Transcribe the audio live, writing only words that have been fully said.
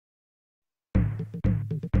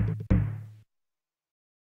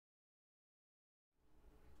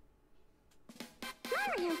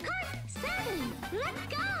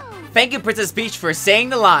Thank you, Princess Peach, for saying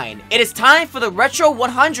the line. It is time for the Retro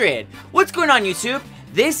 100. What's going on, YouTube?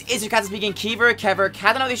 This is your Captain Speaking Kever,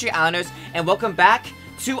 Captain of the Street Islanders, and welcome back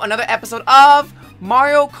to another episode of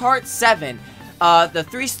Mario Kart 7. The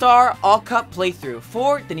 3-star all-cup playthrough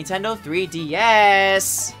for the Nintendo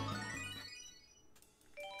 3DS.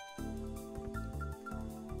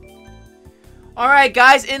 Alright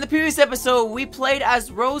guys, in the previous episode, we played as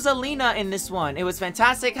Rosalina in this one. It was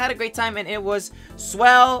fantastic, had a great time, and it was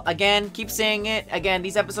swell. Again, keep saying it. Again,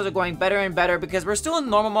 these episodes are going better and better because we're still in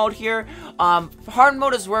normal mode here. Hard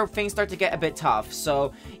mode is where things start to get a bit tough,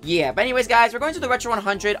 so yeah. But anyways guys, we're going to the Retro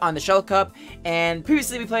 100 on the Shell Cup, and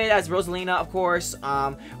previously we played as Rosalina, of course.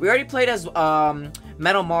 We already played as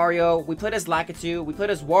Metal Mario, we played as Lakitu, we played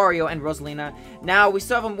as Wario and Rosalina. Now we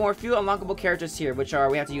still have a few unlockable characters here, which are,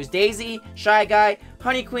 we have to use Daisy, Shy Guy,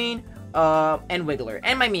 Honey Queen, and Wiggler,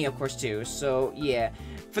 and my Mii, of course, too. So yeah,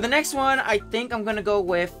 for the next one, I think I'm gonna go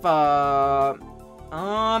with yeah,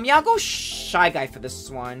 I'll go Shy Guy for this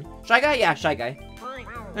one. Shy Guy, yeah, Shy Guy.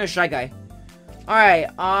 Shy Guy. All right,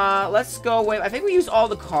 let's go with, I think we used all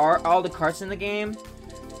the carts in the game.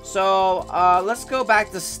 So, let's go back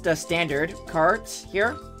to the standard cart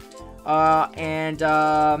here. And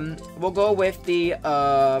we'll go with the,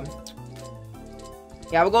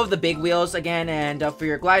 yeah, we'll go with the big wheels again. And, for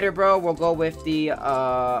your glider, bro, we'll go with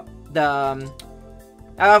I'll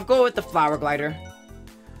go with the flower glider.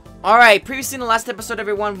 Alright, previously in the last episode,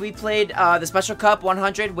 everyone, we played, the Special Cup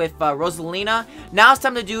 100 with, Rosalina. Now it's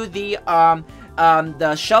time to do the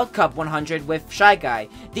Shell Cup 100 with Shy Guy.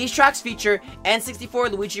 These tracks feature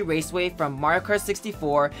N64 Luigi Raceway from Mario Kart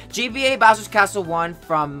 64, GBA Bowser's Castle 1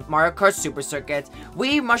 from Mario Kart Super Circuit,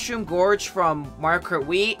 Wii Mushroom Gorge from Mario Kart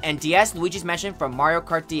Wii, and DS Luigi's Mansion from Mario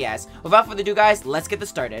Kart DS. Without further ado, guys, let's get this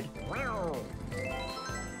started.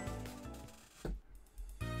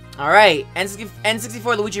 Alright,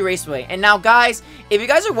 N64 Luigi Raceway. And now, guys, if you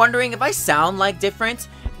guys are wondering if I sound like different,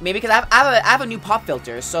 maybe because I have a new pop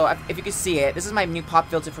filter. So if you can see it, this is my new pop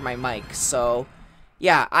filter for my mic. So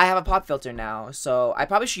yeah, I have a pop filter now. So I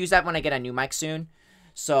probably should use that when I get a new mic soon.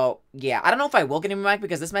 So yeah, I don't know if I will get a new mic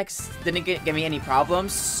because this mic didn't give me any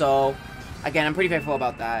problems. So again, I'm pretty grateful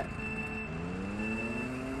about that.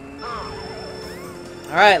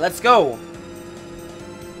 All right, let's go.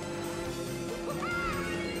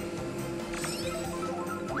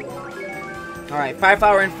 All right, Fire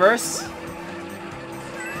Flower in first.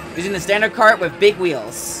 Using the standard cart with big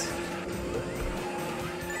wheels.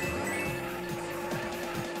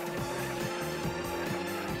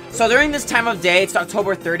 So during this time of day, it's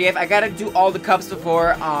October 30th, I gotta do all the cups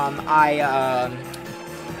before I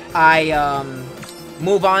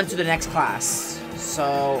move on to the next class.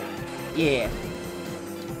 So yeah.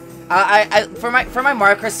 For my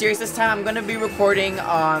Mario Kart series this time, I'm gonna be recording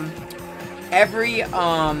every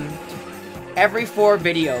 4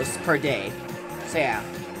 videos per day. So yeah.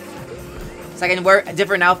 So I can wear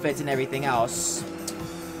different outfits and everything else.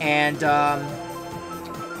 And,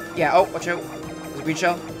 yeah, oh, watch out. There's a green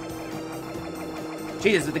shell.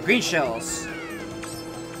 Jesus, with the green shells.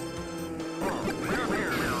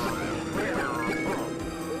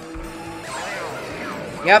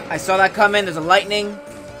 Yep, I saw that coming. There's a lightning.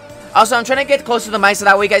 Also, I'm trying to get close to the mic so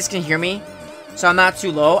that way you guys can hear me. So I'm not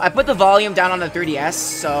too low. I put the volume down on the 3DS,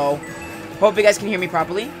 so hope you guys can hear me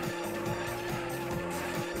properly.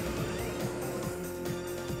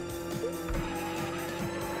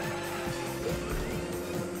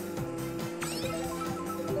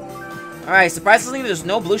 Alright, surprisingly, there's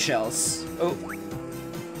no blue shells. Oh.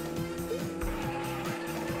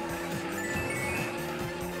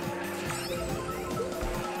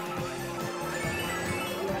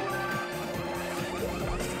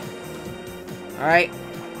 Alright.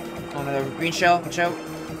 Oh, another green shell. Watch out.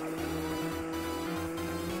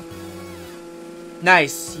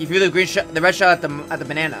 Nice. You threw the green shell, the red shell at the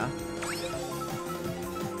banana.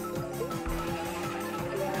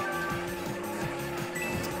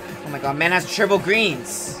 Oh my god, man has triple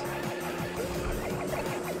greens.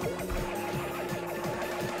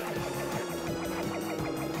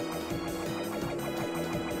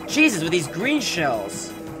 Jesus, with these green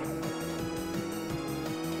shells.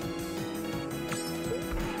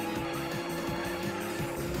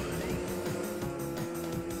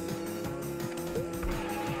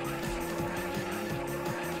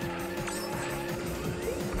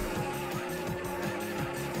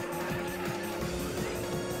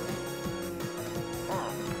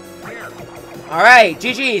 Alright,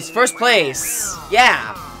 GG's, first place.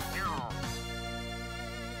 Yeah.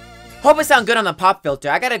 Hope I sound good on the pop filter.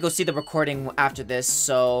 I gotta go see the recording after this,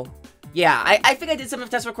 so yeah, I think I did some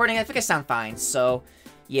test recording. I think I sound fine, so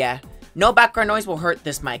Yeah. No background noise will hurt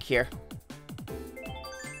this mic here.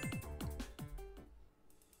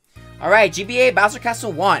 Alright, GBA Bowser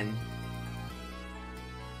Castle 1.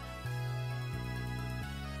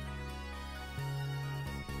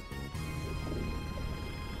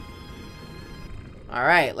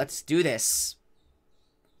 Alright, let's do this.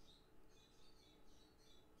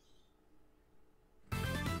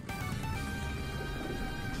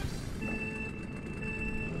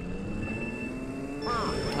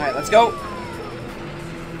 Alright, let's go.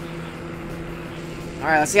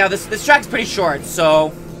 Alright, let's see how this track's pretty short,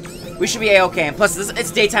 so we should be a-okay. And plus, it's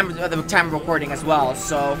daytime at the time of recording as well,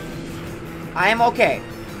 so I am okay.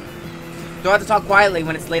 Don't have to talk quietly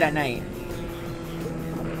when it's late at night.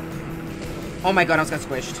 Oh my god, I almost got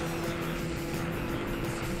squished.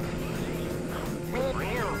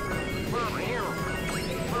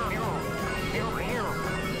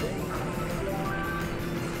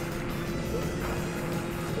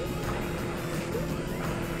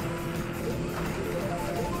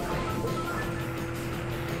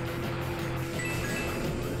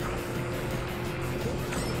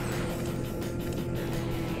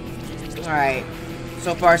 Alright,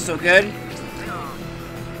 so far so good.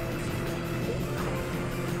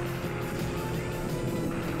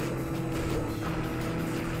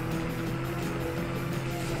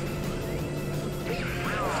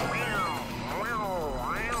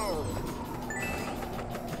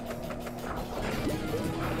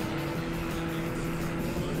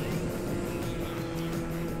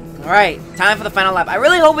 Alright, time for the final lap. I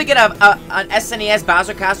really hope we get an SNES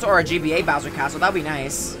Bowser Castle or a GBA Bowser Castle. That'd be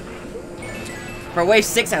nice. For Wave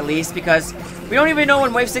 6 at least, because we don't even know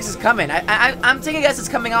when Wave 6 is coming. I'm taking a guess it's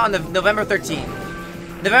coming out on the November 13th.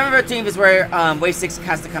 November 13th is where Wave 6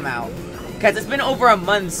 has to come out. Because it's been over a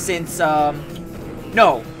month since,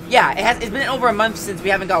 no. Yeah, it's been over a month since we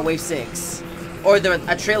haven't got Wave 6. Or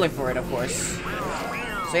a trailer for it, of course.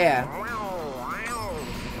 So yeah.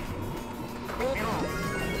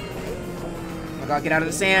 Oh my god, get out of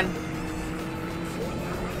the sand.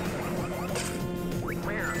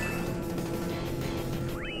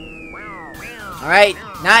 Alright,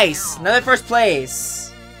 nice. Another first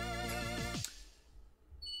place.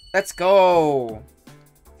 Let's go.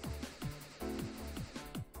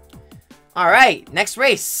 Alright, next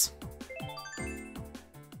race.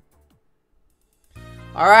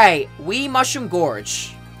 Alright, Wii Mushroom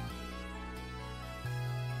Gorge.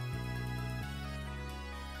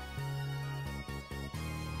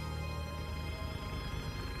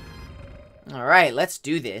 Alright, let's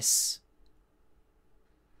do this.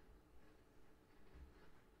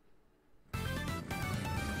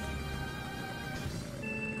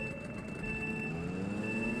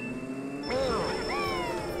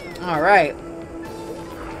 Alright.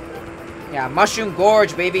 Yeah, Mushroom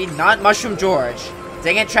Gorge, baby. Not Mushroom George.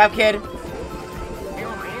 Dang it, Trap Kid.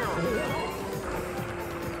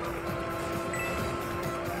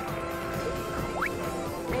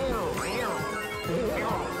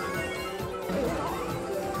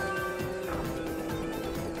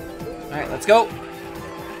 Alright, let's go.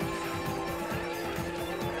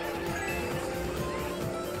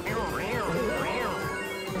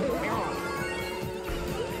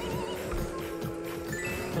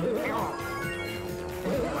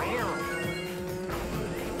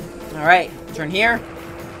 Alright, turn here.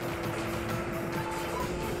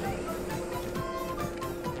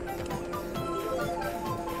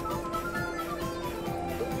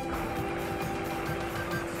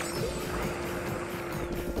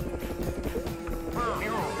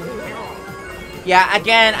 Yeah,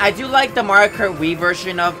 again, I do like the Mario Kart Wii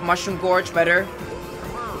version of Mushroom Gorge better.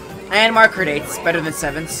 And Mario Kart 8's better than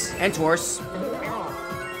 7's. And Tours.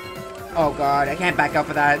 Oh god, I can't back up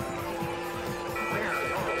for that.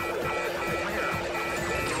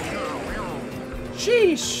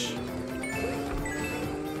 Sheesh.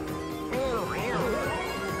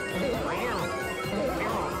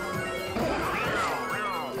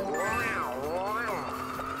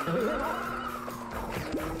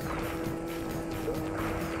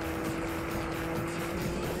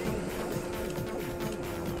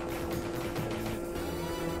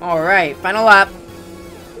 Alright, final lap.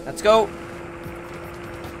 Let's go.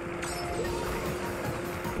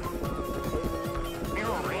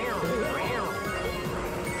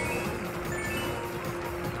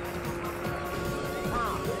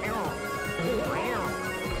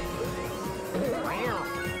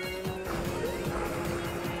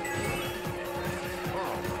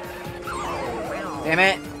 Damn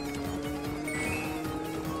it.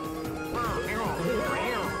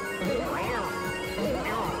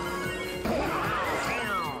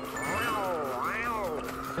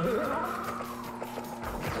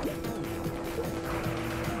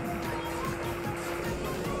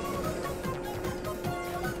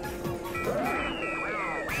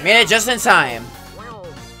 Made it just in time.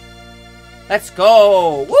 Let's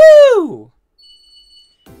go. Woo!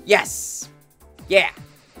 Yes. Yeah.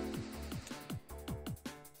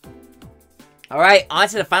 Alright, on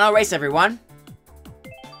to the final race, everyone.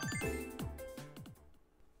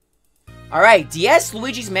 Alright, DS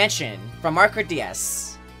Luigi's Mansion from Mario Kart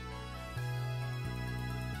DS.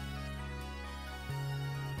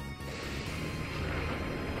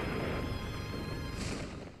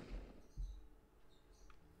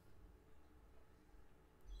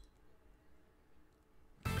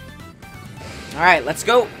 Alright, let's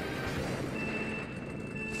go.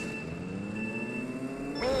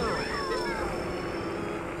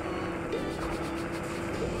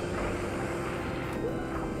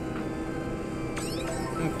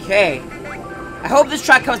 Okay. I hope this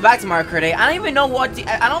track comes back to Mario Kart 8. I don't even know what...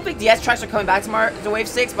 I don't think DS tracks are coming back to Wave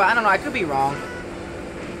 6, but I don't know. I could be wrong.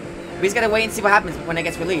 We just gotta wait and see what happens when it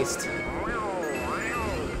gets released.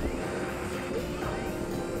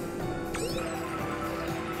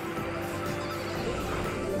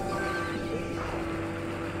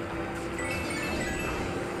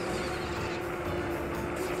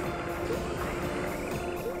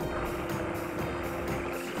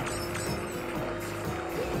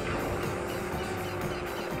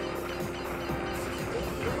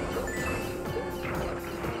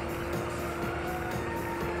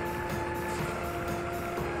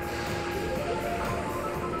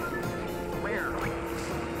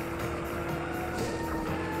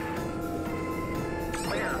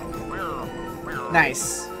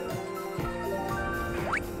 Nice.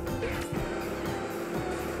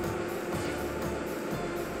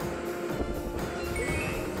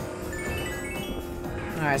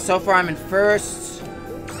 Alright, so far I'm in first.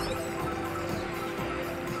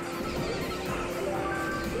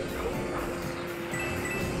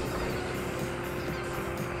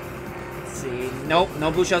 Let's see. Nope,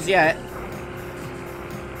 no blue shells yet.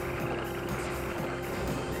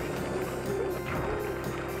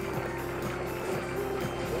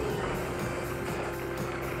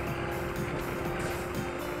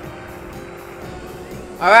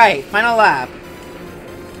 Alright, final lap.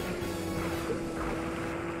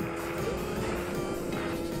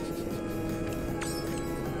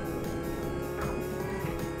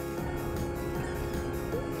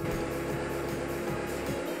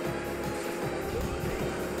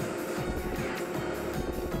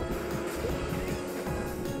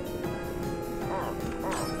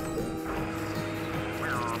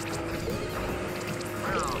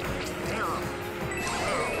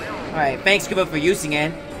 Alright, thanks Scuba for using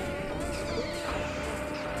it.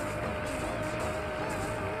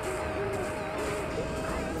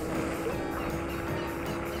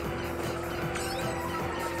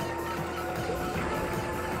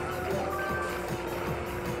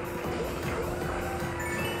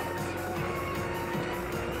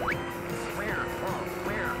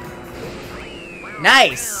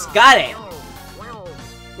 Nice! Got it!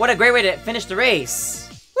 What a great way to finish the race!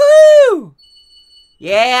 Woo!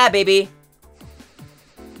 Yeah, baby!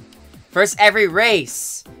 First every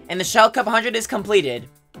race, and the Shell Cup 100 is completed.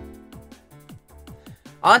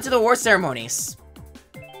 On to the award ceremonies.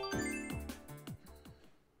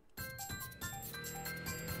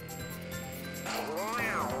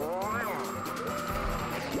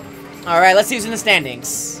 Alright, let's see who's in the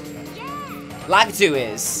standings.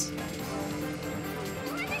 Lakitu is.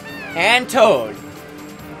 And Toad.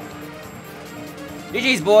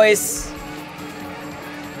 GG's, boys.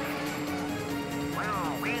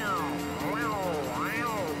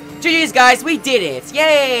 GG's, guys. We did it.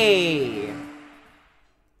 Yay.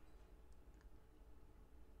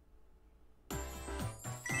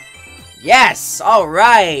 Yes. All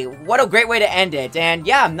right. What a great way to end it. And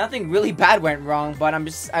yeah, nothing really bad went wrong, but I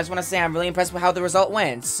just want to say I'm really impressed with how the result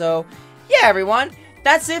went. So yeah, everyone.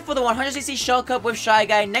 That's it for the 100cc Shell Cup with Shy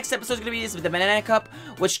Guy. Next episode is going to be this with the Banana Cup.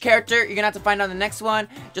 Which character you're going to have to find out in the next one.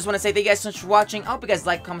 Just want to say thank you guys so much for watching. I hope you guys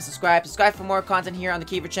like, comment, subscribe. Subscribe for more content here on the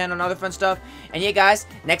Keeper channel and other fun stuff. And yeah, guys,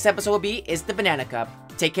 next episode will be is the Banana Cup.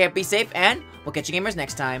 Take care, be safe, and we'll catch you gamers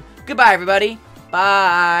next time. Goodbye, everybody.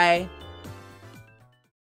 Bye.